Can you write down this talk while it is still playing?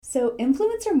So,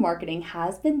 influencer marketing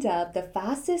has been dubbed the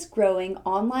fastest growing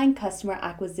online customer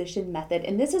acquisition method,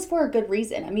 and this is for a good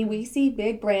reason. I mean, we see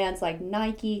big brands like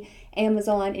Nike,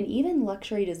 Amazon, and even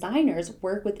luxury designers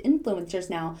work with influencers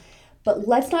now. But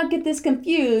let's not get this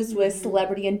confused with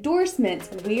celebrity endorsements.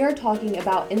 We are talking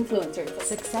about influencers.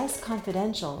 Success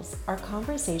Confidentials are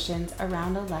conversations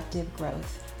around elective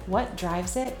growth, what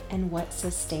drives it and what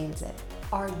sustains it.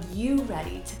 Are you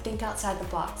ready to think outside the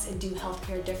box and do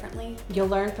healthcare differently? You'll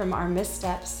learn from our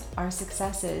missteps, our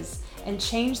successes, and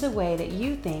change the way that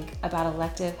you think about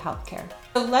elective healthcare.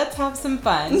 So let's have some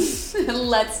fun.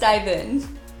 Let's dive in.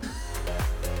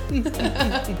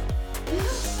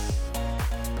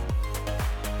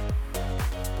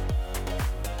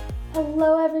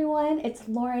 Hello, everyone. It's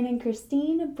Lauren and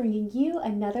Christine bringing you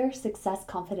another Success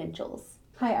Confidentials.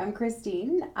 Hi, I'm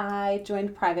Christine. I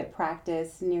joined private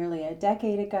practice nearly a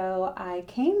decade ago. I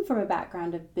came from a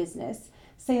background of business,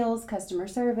 sales, customer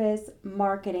service,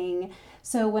 marketing.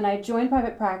 So when I joined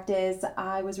private practice,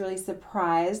 I was really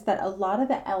surprised that a lot of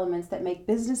the elements that make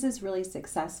businesses really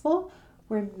successful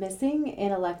were missing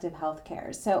in elective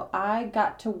healthcare. So I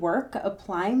got to work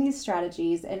applying these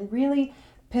strategies and really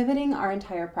pivoting our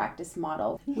entire practice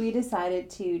model. We decided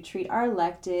to treat our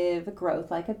elective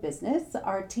growth like a business,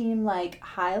 our team like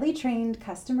highly trained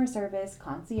customer service,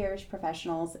 concierge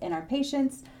professionals, and our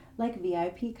patients like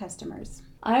VIP customers.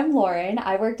 I'm Lauren.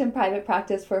 I worked in private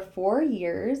practice for 4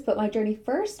 years, but my journey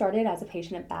first started as a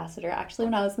patient ambassador, actually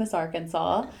when I was Miss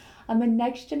Arkansas. I'm a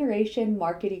next generation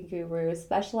marketing guru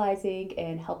specializing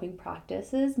in helping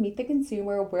practices meet the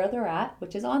consumer where they're at,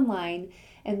 which is online,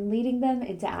 and leading them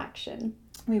into action.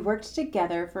 We worked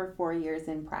together for 4 years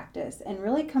in practice and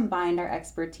really combined our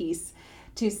expertise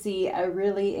to see a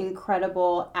really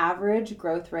incredible average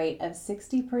growth rate of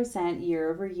 60%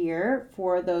 year over year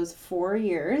for those 4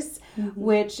 years,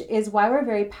 which is why we're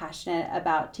very passionate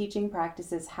about teaching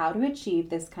practices how to achieve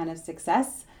this kind of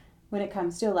success when it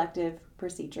comes to elective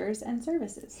procedures and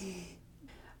services.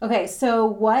 Okay, so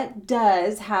what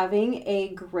does having a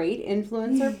great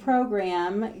influencer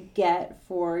program get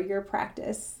for your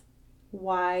practice?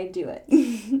 Why do it?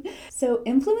 So,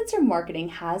 influencer marketing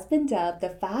has been dubbed the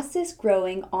fastest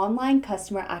growing online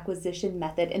customer acquisition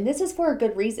method, and this is for a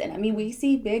good reason. I mean, we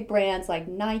see big brands like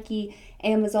Nike,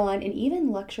 Amazon, and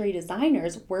even luxury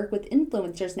designers work with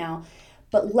influencers now.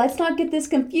 But let's not get this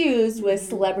confused with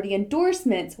celebrity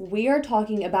endorsements. We are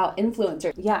talking about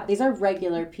influencers. Yeah, these are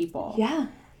regular people. Yeah.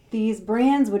 These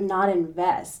brands would not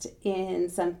invest in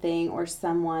something or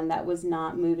someone that was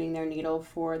not moving their needle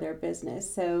for their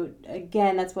business. So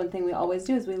again, that's one thing we always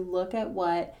do is we look at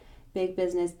what big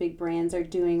business, big brands are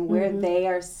doing, where they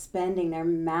are spending their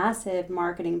massive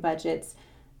marketing budgets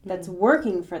that's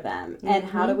working for them. And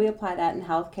how do we apply that in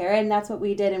healthcare? And that's what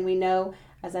we did. And we know,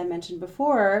 as I mentioned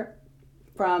before,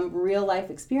 from real life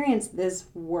experience, this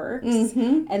works.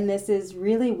 And this is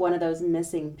really one of those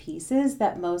missing pieces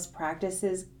that most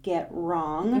practices get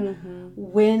wrong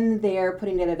when they're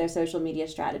putting together their social media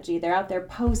strategy. They're out there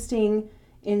posting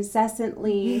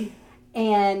incessantly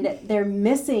and they're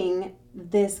missing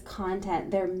this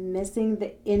content. They're missing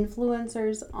the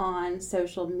influencers on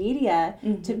social media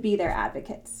to be their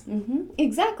advocates.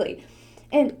 Exactly.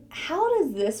 And how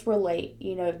does this relate,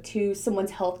 to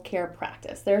someone's healthcare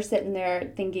practice? They're sitting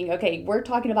there thinking, okay, we're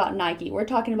talking about Nike, we're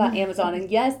talking about Amazon,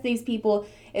 and yes, these people,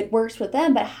 it works for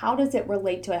them, but how does it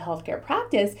relate to a healthcare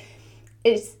practice?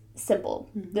 It's simple.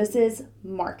 This is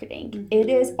marketing. It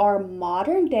is our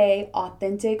modern day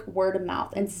authentic word of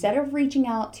mouth. Instead of reaching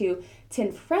out to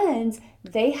 10 friends,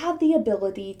 they have the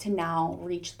ability to now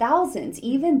reach thousands,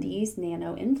 even these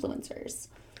nano influencers.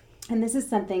 And this is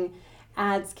something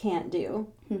ads can't do.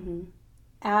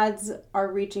 Ads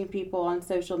are reaching people on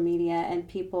social media and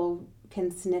people can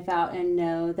sniff out and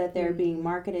know that they're being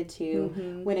marketed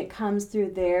to. When it comes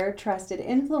through their trusted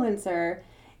influencer,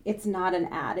 it's not an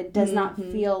ad. It does not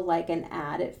feel like an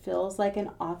ad. It feels like an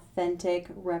authentic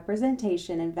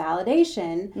representation and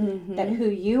validation that who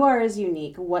you are is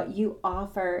unique. What you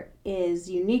offer is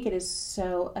unique. It is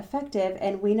so effective.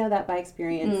 And we know that by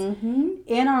experience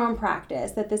in our own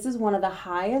practice, that this is one of the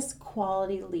highest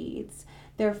quality leads.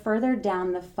 They're further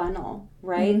down the funnel,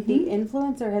 right? The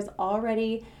influencer has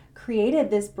already created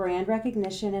this brand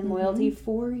recognition and loyalty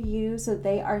for you, so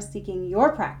they are seeking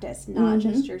your practice, not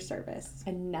just your service.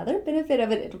 Another benefit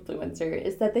of an influencer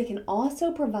is that they can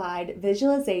also provide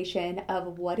visualization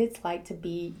of what it's like to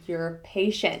be your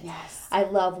patient. Yes. I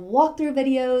love walkthrough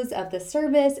videos of the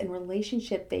service and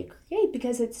relationship they create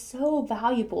because it's so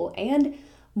valuable and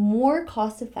more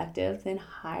cost effective than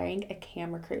hiring a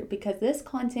camera crew, because this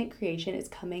content creation is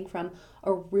coming from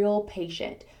a real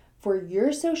patient for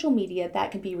your social media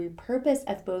that can be repurposed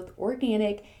as both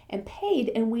organic and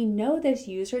paid. And we know this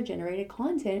user-generated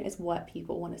content is what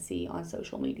people want to see on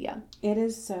social media. It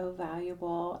is so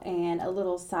valuable. And a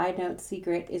little side note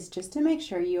secret is just to make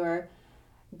sure you're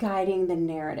guiding the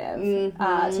narrative,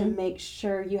 to make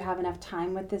sure you have enough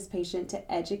time with this patient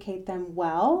to educate them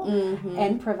well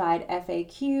and provide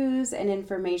FAQs and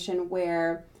information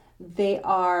where they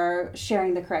are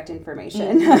sharing the correct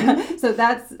information. So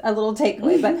that's a little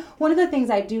takeaway. But one of the things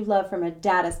I do love from a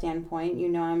data standpoint, you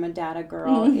know I'm a data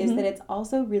girl, is that it's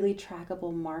also really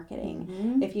trackable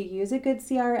marketing. If you use a good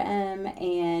CRM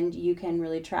and you can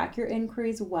really track your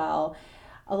inquiries well,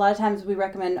 a lot of times we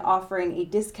recommend offering a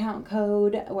discount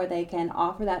code where they can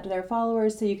offer that to their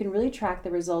followers so you can really track the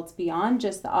results beyond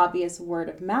just the obvious word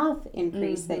of mouth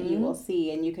increase that you will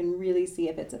see, and you can really see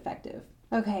if it's effective.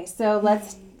 Okay, so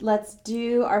let's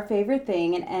do our favorite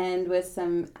thing and end with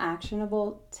some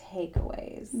actionable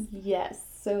takeaways. Yes.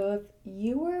 So if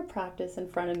you were a practice in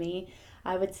front of me,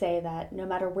 I would say that no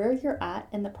matter where you're at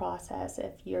in the process,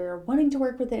 if you're wanting to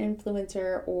work with an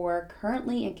influencer or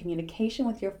currently in communication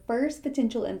with your first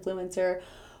potential influencer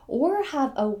or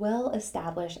have a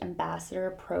well-established ambassador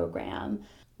program,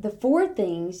 the 4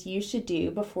 things you should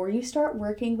do before you start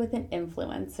working with an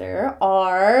influencer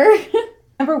are...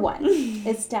 Number 1,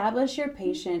 establish your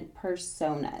patient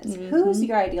personas. Who's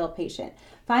your ideal patient?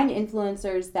 Find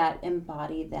influencers that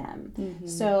embody them.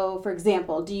 So, for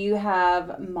example, do you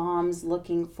have moms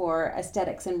looking for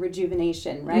aesthetics and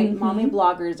rejuvenation, right? Mommy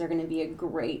bloggers are going to be a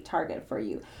great target for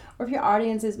you. Or if your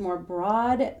audience is more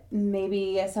broad,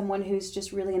 maybe someone who's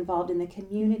just really involved in the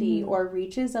community or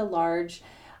reaches a large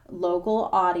local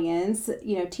audience,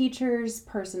 you know, teachers,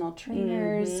 personal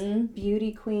trainers,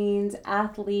 beauty queens,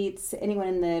 athletes, anyone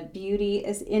in the beauty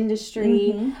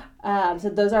industry. So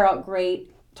those are all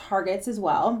great targets as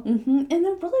well. And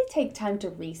then really take time to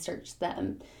research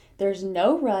them. There's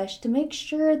no rush to make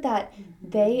sure that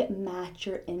they match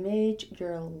your image,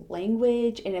 your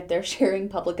language, and if they're sharing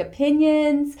public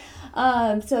opinions,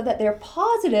 so that they're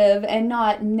positive and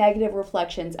not negative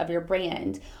reflections of your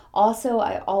brand. Also,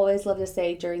 I always love to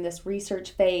say during this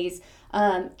research phase,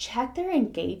 check their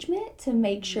engagement to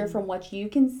make sure from what you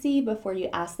can see before you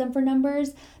ask them for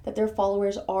numbers that their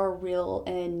followers are real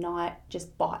and not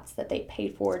just bots that they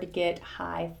paid for to get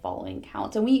high following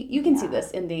counts. And you can see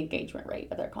this in the engagement rate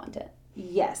of their content.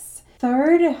 Yes.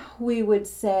 Third, we would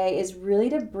say is really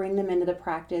to bring them into the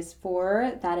practice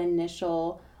for that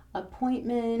initial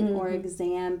appointment or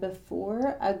exam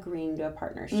before agreeing to a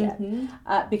partnership.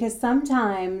 Because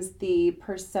sometimes the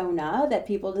persona that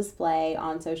people display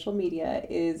on social media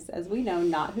is, as we know,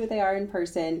 not who they are in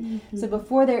person. So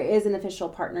before there is an official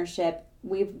partnership,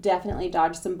 we've definitely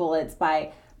dodged some bullets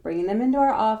by bringing them into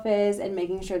our office and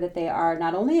making sure that they are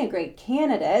not only a great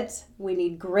candidate, we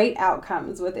need great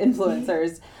outcomes with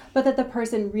influencers, but that the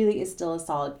person really is still a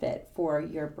solid fit for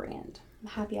your brand. I'm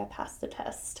happy I passed the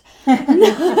test.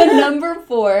 Number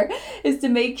 4 is to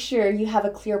make sure you have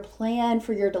a clear plan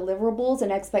for your deliverables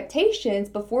and expectations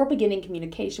before beginning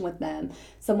communication with them.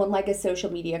 Someone like a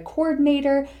social media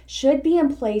coordinator should be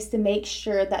in place to make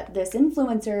sure that this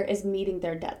influencer is meeting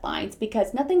their deadlines,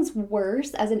 because nothing's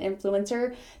worse as an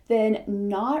influencer than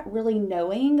not really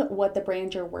knowing what the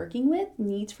brand you're working with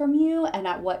needs from you and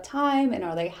at what time and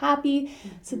are they happy.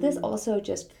 So this also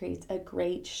just creates a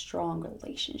great, strong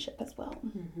relationship as well.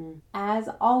 As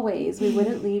always, we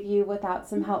wouldn't leave you without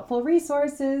some helpful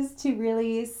resources to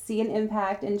really see an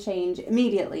impact and change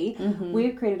immediately.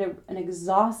 We've created an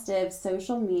exhaustive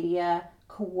social media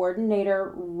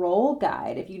coordinator role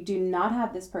guide. If you do not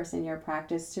have this person in your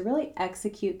practice to really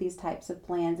execute these types of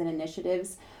plans and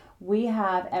initiatives, we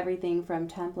have everything from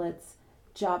templates,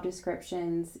 job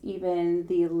descriptions, even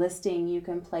the listing you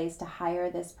can place to hire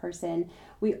this person.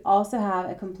 We also have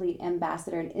a complete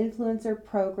ambassador and influencer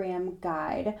program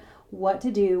guide, what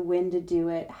to do, when to do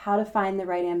it, how to find the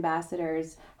right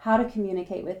ambassadors, how to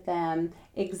communicate with them,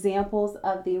 examples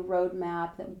of the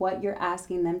roadmap, what you're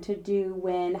asking them to do,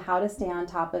 when, how to stay on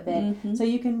top of it. So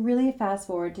you can really fast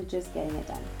forward to just getting it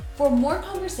done. For more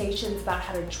conversations about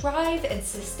how to drive and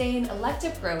sustain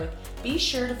elective growth, be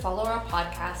sure to follow our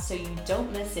podcast so you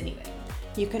don't miss anything.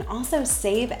 You can also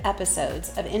save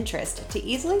episodes of interest to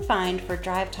easily find for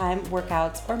drive time,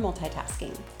 workouts, or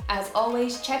multitasking. As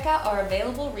always, check out our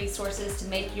available resources to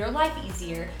make your life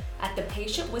easier at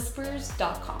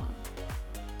thepatientwhisperers.com.